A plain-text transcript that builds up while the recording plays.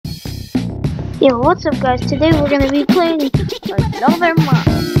Yo, what's up guys? Today we're gonna be playing another mod.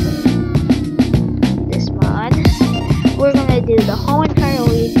 This mod, we're gonna do the whole entire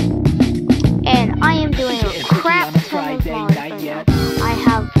week, and I am doing a crap ton of mods right now. I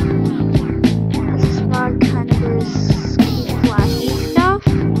have this mod kind of this flashy stuff.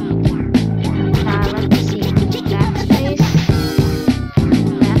 Let me see, backspace.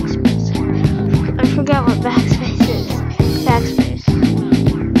 I forgot what backspace is. Backspace.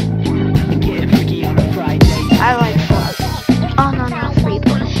 I like flash. Oh no, not free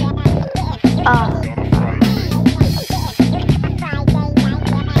play.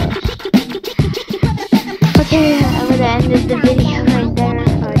 Okay, I would have ended the video right there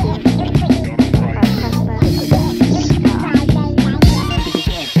if I didn't press that.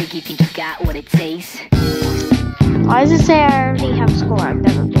 Why does it say I already have score? I've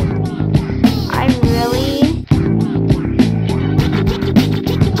never been.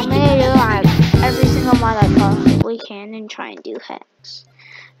 Every single mod I possibly can and try and do hacks.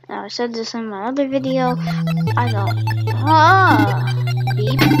 Now I said this in my other video. I don't.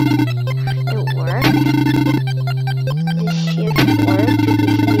 Beep. It worked. This shit worked. We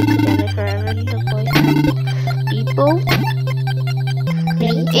can be together forever. The voice. Beepo.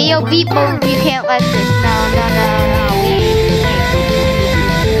 Hey yo, Beepo, you can't let this. No.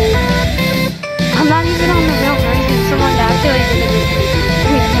 I'm not even on the real version. Someone actually did it.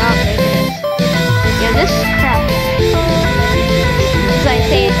 Yeah, this is crap. As I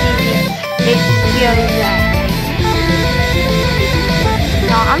say it's easy, it's really bad.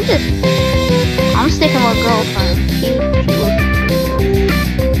 No, I'm sticking with girlfriend.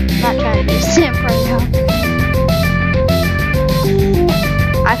 Not trying to be simp right now.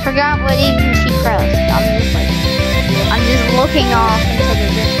 I forgot what even she pressed. I'm just looking off into the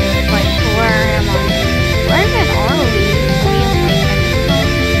distance, like, where am I? Where even are we?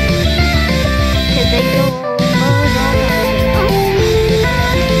 They go well, sorry for my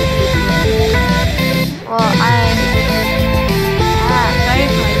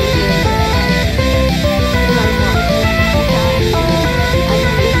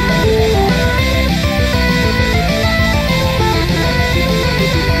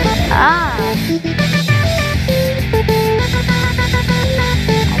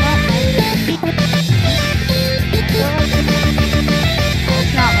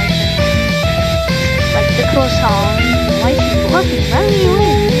cool song. Why is she looking very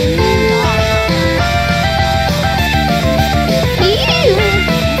weird?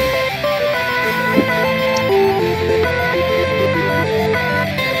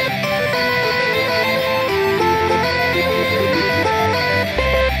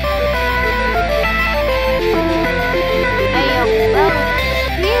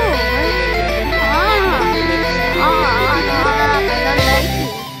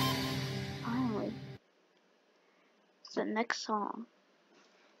 The next song.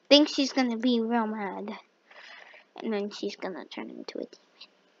 Think she's gonna be real mad, and then she's gonna turn into a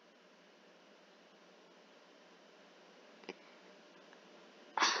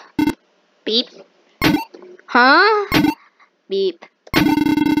demon. Beep. Huh? Beep.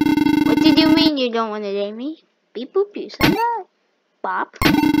 What did you mean you don't want to date me? Beep boop, you said that? Bop.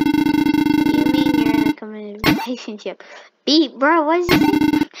 You mean you're in a committed relationship? Beep, bro, what is it?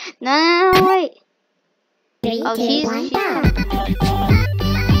 No, wait. Oh, she's I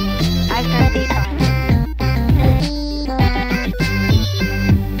got this on.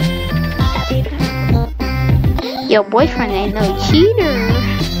 Your boyfriend ain't no cheater.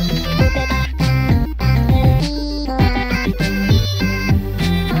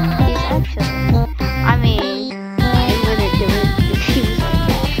 He's actually, I mean, I wouldn't do it if she was like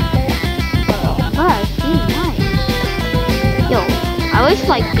that. But she's nice. Yo, I always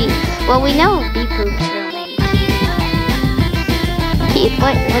like Beep. Well, we know Beep Boop's real name.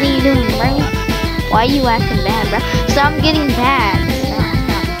 What are you doing, bro? Why are you acting bad, bro? Stop getting bad. Stop.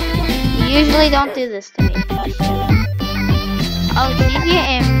 You usually don't do this to me. Oh, she's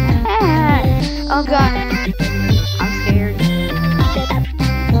getting mad. Oh god. I'm scared.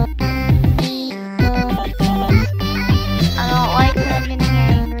 I don't like her getting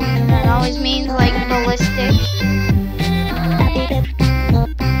angry. That always means like ballistic.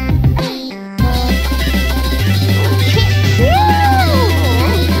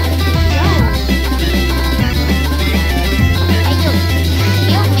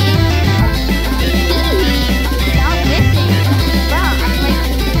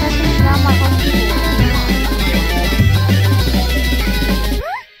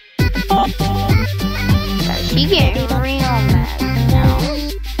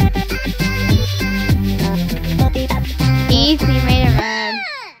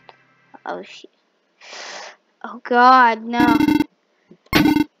 Oh shit. Oh god, no.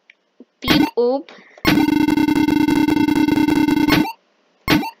 Beep oop.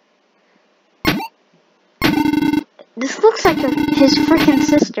 This looks like his freaking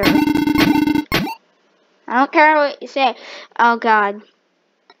sister. I don't care what you say. Oh god.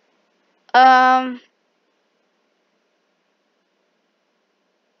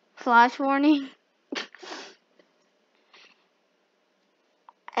 Flash warning.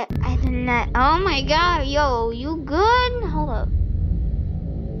 I did not. Oh my god, yo, you good? Hold up.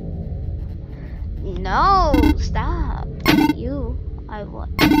 No, stop. You, I what?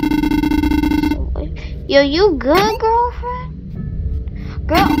 So, yo, you good, girlfriend?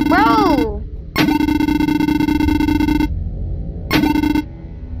 Bro.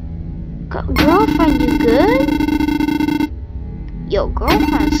 Girlfriend, you good? Yo,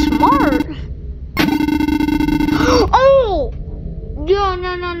 girlfriend, smart. Oh! Yo,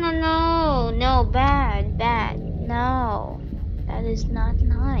 no, bad, no. That is not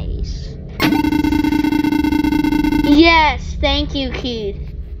nice. Yes, thank you,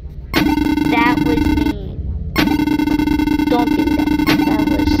 Keith. That was mean. Don't do that. That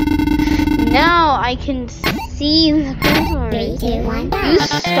was... No, I can see the camera. 3, 2, 1. You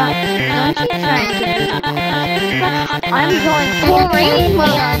stop. Don't you try to do that. I'm going full range mode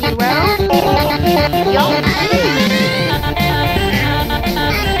on you, bro. Yo,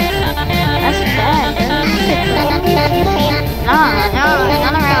 that's bad, bro. Nah,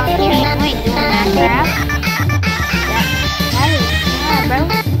 not around here. You ain't doing that crap. That is bad, bro.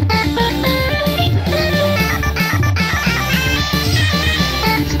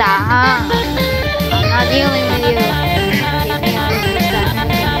 Stop. I'm not dealing with you. Get me out of this stuff.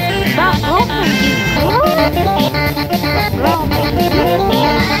 Stop, girlfriend, you girl. Girlfriend, you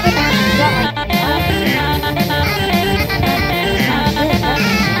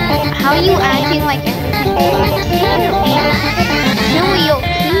how are you acting like everything is silly,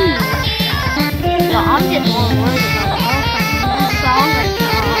 okay? No, I'm just more worried about the whole fucking song right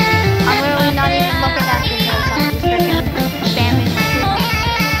now. I'm literally not even looking at the notes. I'm just freaking spamming my shit.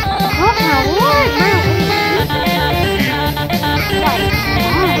 What the what, bro? Like,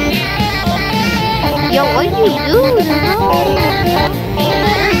 why? Yo, what you do, bro?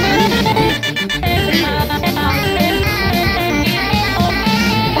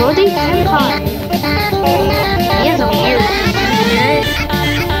 Go to Funkin. He has a weird spirit.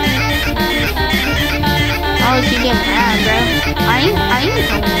 Oh, she get mad, bro. I ain't coming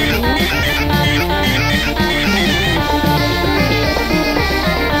with you.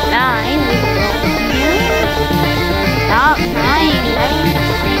 Nah, I ain't leaving, bro. Stop crying, buddy.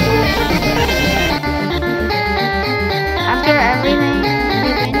 After everything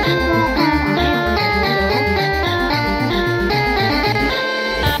you've been through,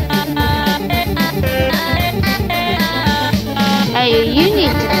 hey, you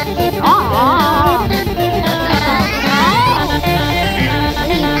need to.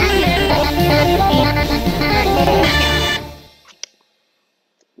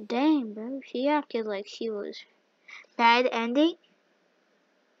 Dang, bro. She acted like she was bad ending.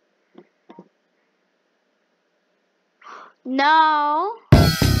 No.